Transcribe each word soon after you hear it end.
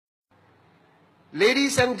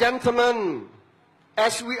Ladies and gentlemen,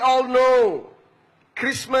 as we all know,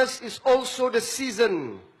 Christmas is also the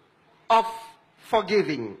season of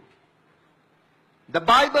forgiving. The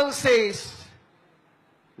Bible says,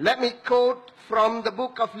 let me quote from the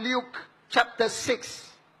book of Luke chapter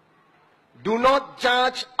 6, "Do not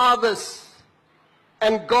judge others,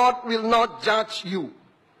 and God will not judge you.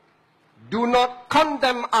 Do not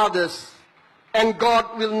condemn others, and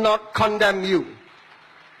God will not condemn you.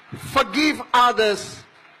 Forgive others,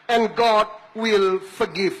 and God will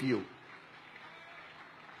forgive you."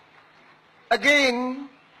 Again,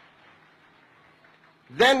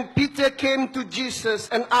 then Peter came to Jesus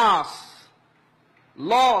and asked,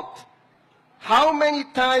 "Lord, how many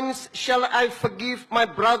times shall I forgive my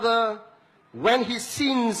brother when he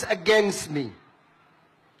sins against me?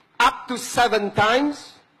 Up to 7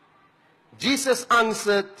 times? Jesus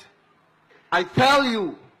answered, "I tell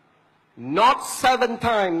you, not 7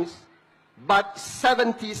 times, but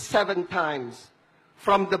 77 times."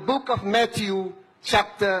 From the book of Matthew,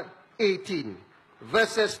 chapter 18,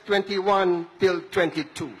 verses 21 till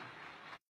 22.